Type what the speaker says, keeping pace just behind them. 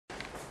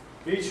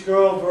Beach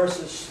Girl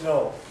versus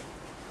Snow.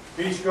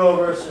 Beach Girl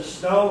versus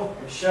Snow,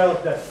 Michelle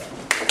Detta.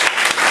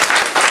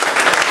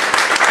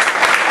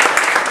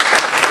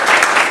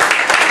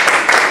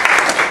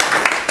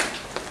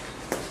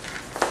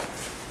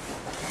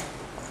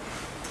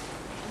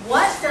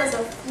 What does a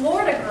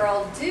Florida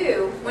girl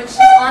do when she's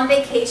on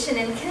vacation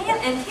in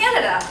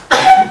Canada?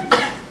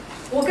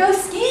 We'll go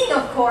skiing,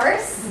 of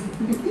course.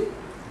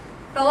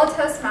 Fellow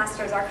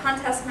Toastmasters, our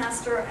contest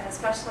master, and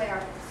especially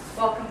our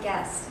welcome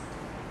guest.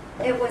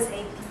 It was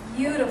a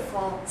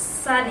beautiful,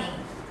 sunny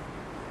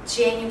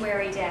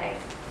January day.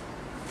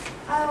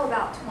 Oh,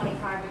 about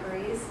 25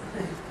 degrees.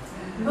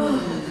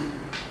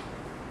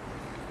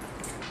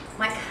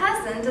 My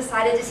cousin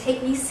decided to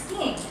take me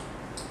skiing.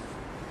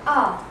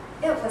 Oh,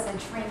 it was a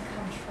dream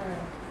come true.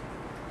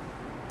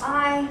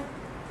 I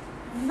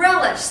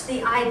relished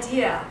the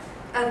idea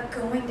of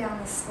going down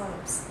the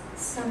slopes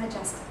so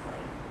majestically.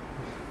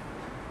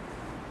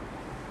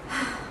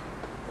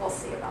 We'll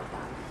see about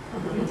that.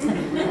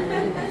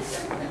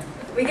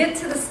 We get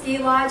to the ski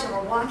lodge and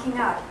we're walking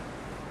up,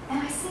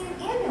 and I see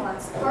an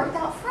ambulance parked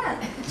out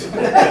front. I'm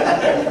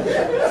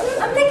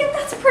thinking,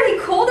 that's pretty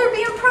cool, they're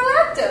being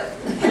proactive.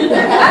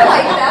 I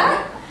like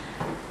that.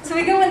 So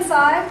we go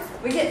inside,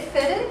 we get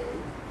fitted,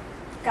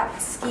 got my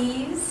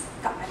skis,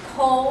 got my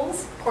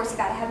poles, of course you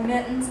gotta have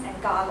mittens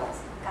and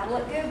goggles. Gotta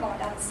look good going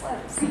down the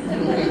slopes.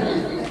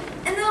 And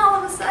then all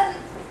of a sudden,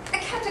 I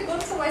kept a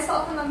glimpse of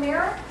myself in the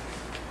mirror.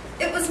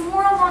 It was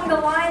more along the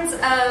lines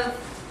of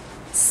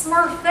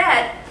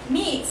Smurfette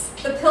meets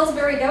the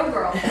Pillsbury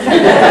Doughgirl.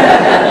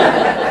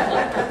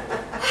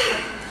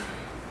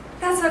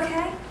 That's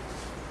okay.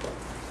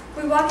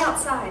 We walk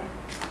outside.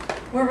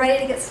 We're ready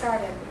to get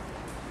started.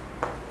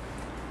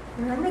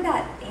 Remember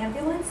that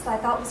ambulance that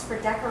I thought was for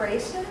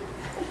decoration?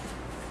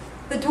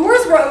 The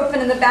doors were open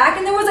in the back,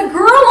 and there was a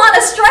girl on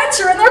a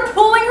stretcher, and they're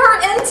pulling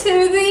her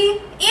into the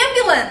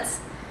ambulance.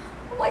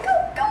 I'm like,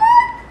 oh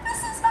God,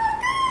 this is not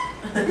good.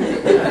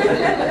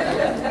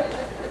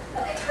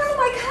 And I turned to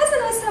my cousin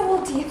and I said,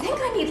 well, do you think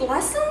I need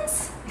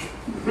lessons?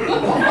 It's like,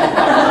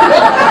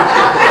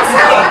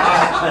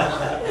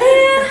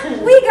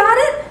 nah, we got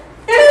it.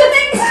 2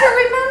 things to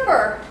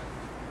remember.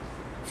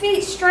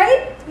 Feet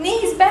straight,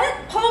 knees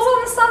bent, poles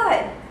on the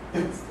side.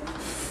 I'm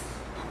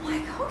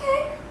like,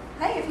 okay.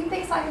 Hey, if he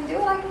thinks I can do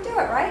it, I can do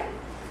it, right?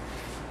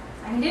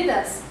 I can do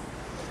this.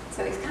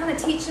 So he's kind of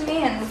teaching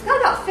me, and we've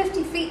got about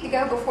 50 feet to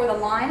go before the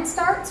line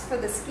starts for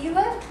the ski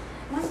lift.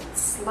 And I'm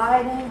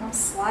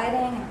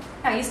sliding.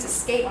 I used to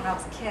skate when I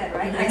was a kid,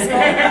 right?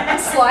 I'm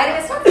sliding.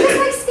 It's not just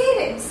like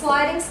skating.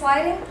 Sliding.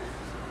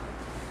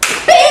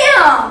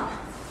 Bam!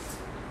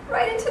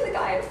 Right into the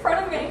guy in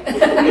front of me. I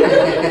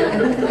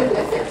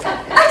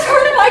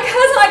turn to my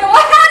cousin, I go,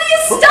 well, how do you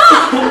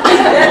stop?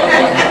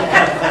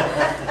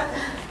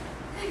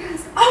 He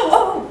goes,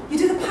 oh, you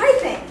do the pie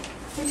thing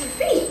with your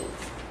feet,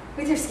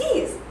 with your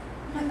skis.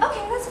 I'm like,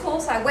 okay, that's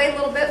cool. So I wait a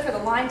little bit for the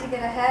line to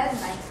get ahead,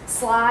 and I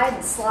slide,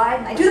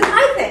 and I do the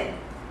pie thing.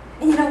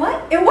 And you know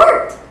what? It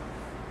worked.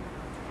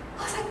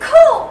 I was like,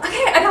 cool.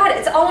 Okay, I got it.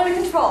 It's all under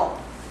control.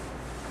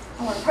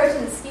 And we're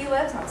approaching the ski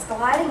lift, and I'm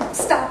gliding, and I'm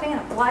stopping,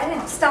 and I'm gliding,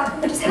 and I'm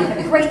stopping. We're just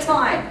having a great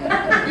time.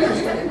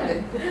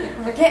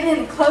 And we're getting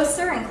in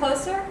closer and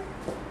closer,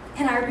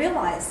 and I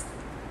realize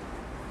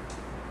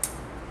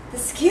the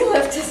ski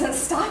lift isn't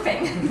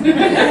stopping. How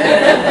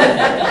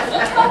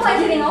am I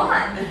getting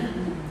on?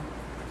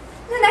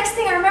 The next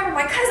thing I remember,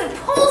 my cousin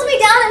pulls me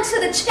down into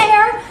the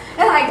chair,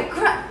 and I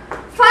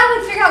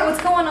finally figure out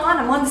what's going on.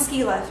 I'm on the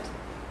ski lift.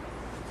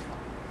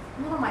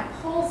 One of my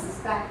poles is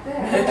back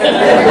there.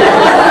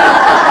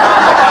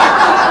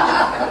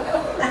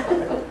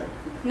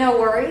 No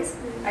worries.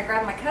 I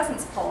grabbed my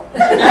cousin's pole. He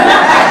knows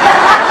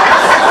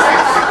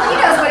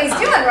what he's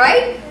doing,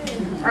 right?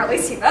 Or at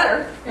least he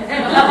better.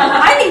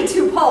 I need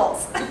 2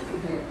 poles.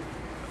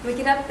 We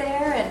get up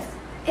there, and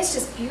it's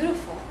just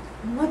beautiful.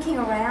 I'm looking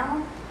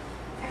around.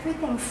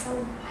 Everything's so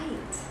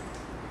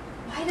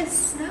white as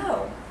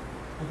snow.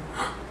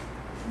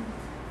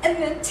 And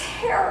then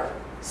terror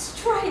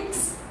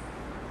strikes.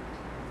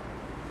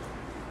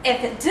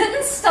 If it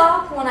didn't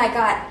stop when I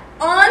got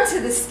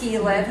onto the ski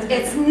lift,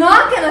 it's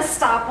not going to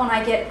stop when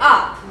I get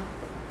up.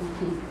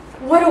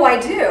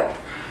 What do?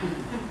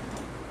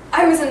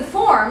 I was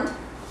informed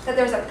that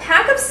there's a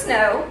pack of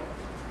snow,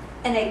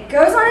 and it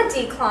goes on a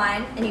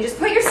decline, and you just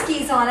put your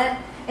skis on it,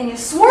 and you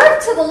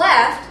swerve to the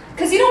left,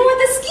 because you don't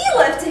want the ski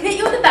lift to hit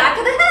you in the back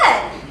of the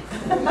head.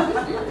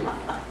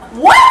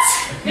 What?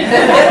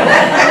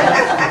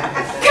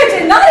 Could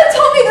you not have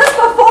told me this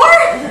before?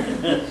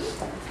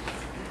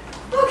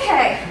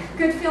 Okay,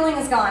 good feeling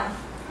is gone.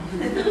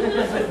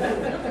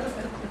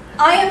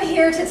 I am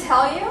here to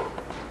tell you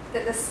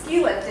that the ski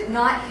lift did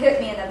not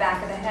hit me in the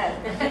back of the head.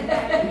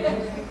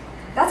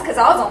 That's because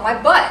I was on my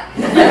butt.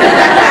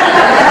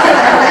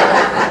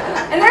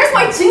 And there's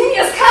my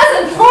genius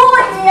cousin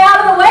pulling me out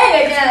of the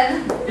way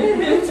again.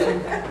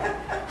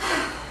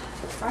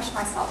 Brush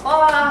myself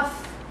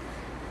off.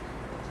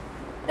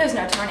 There's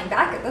no turning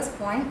back at this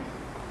point.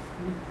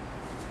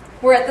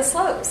 We're at the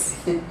slopes.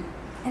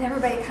 and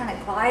everybody kind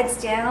of glides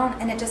down,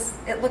 and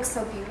it looks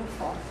so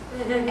beautiful.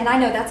 And I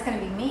know that's going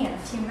to be me in a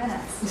few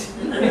minutes.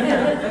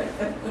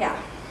 Yeah.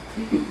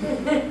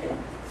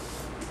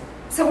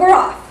 So we're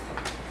off.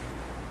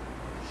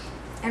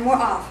 And we're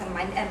off, and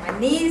my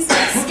knees,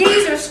 my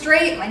skis are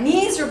straight, my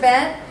knees are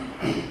bent,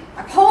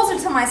 my poles are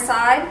to my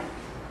side,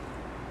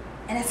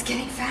 and it's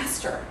getting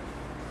faster,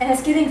 and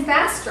it's getting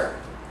faster.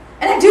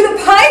 And I do the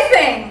pie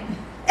thing,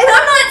 and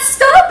I'm not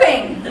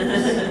stopping.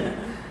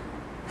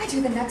 I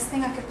do the next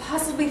thing I could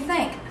possibly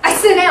think. I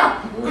sit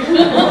down.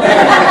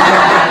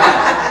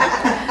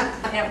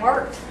 And it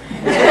worked.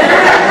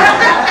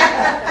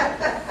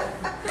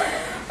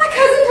 My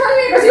cousin turned to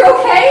me and goes, "You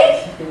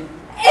okay?"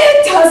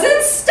 It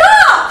doesn't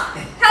stop.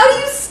 How do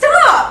you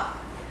stop?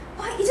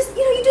 Well, you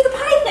do the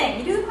pie thing.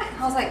 You do the pie.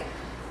 I was like,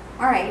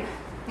 all right,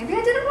 maybe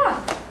I did it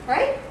wrong,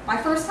 right? My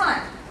first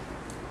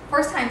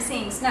time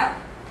seeing snow.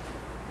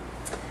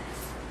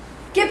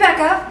 Get back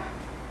up,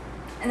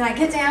 and I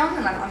get down,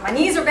 and my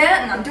knees are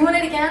bent, and I'm doing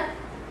it again.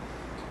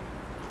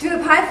 Do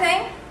the pie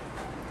thing.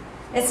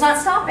 It's not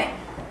stopping.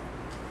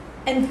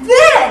 And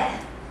then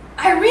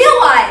I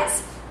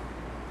realize,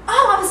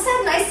 all of a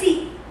sudden I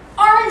see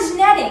orange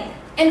netting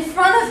in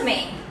front of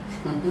me.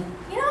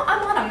 You know,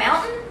 I'm on a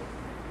mountain,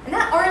 and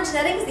that orange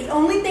netting is the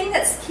only thing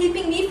that's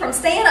keeping me from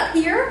staying up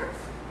here.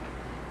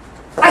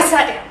 I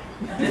sat down.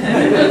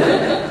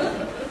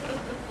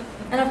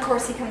 And of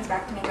course he comes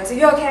back to me and goes, "Are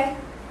you okay?"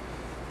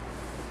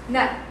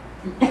 No.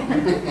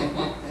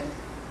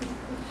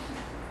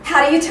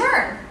 How do you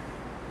turn?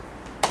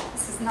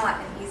 This is not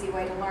an easy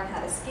way to learn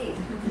how to ski.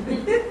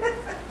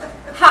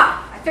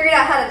 Ha! I figured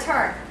out how to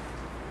turn.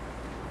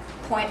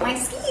 Point my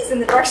skis in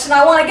the direction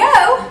I want to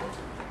go,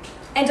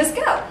 and just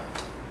go.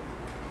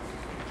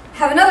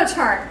 Have another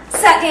turn.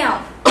 Sat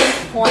down.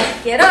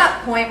 Get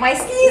up. Point my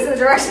skis in the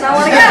direction I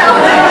want to go.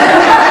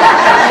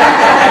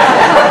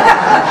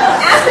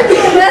 After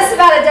doing this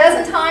about a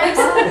dozen times,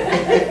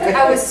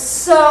 I was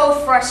so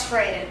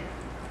frustrated.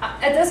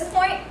 At this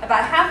point,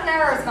 about half an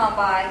hour has gone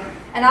by,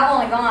 and I've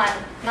only gone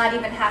not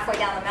even halfway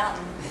down the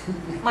mountain.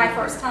 My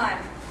first time.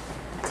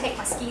 I take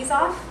my skis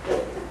off,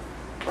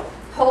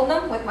 hold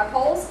them with my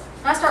poles,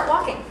 and I start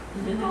walking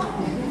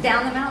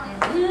down the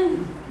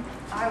mountain.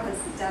 I was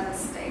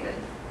devastated.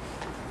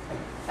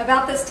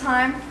 About this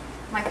time,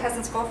 my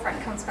cousin's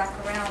girlfriend comes back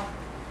around,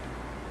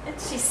 and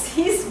she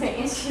sees me,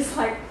 and she's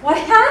like, "What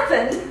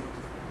happened?"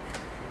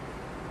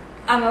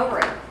 I'm over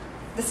it.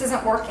 This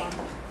isn't working.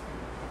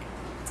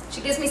 She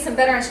gives me some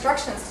better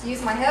instructions to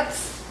use my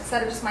hips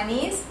instead of just my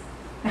knees.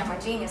 Now, my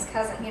genius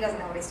cousin, he doesn't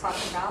know what he's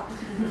talking about.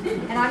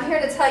 And I'm here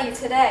to tell you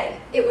today,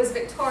 it was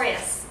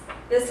victorious.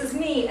 This is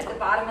me at the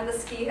bottom of the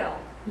ski hill.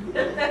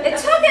 It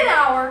took an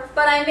hour,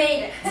 but I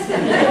made it.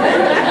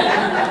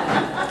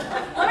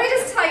 Let me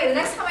just tell you, the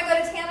next time I go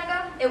to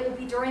Canada, it will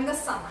be during the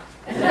summer.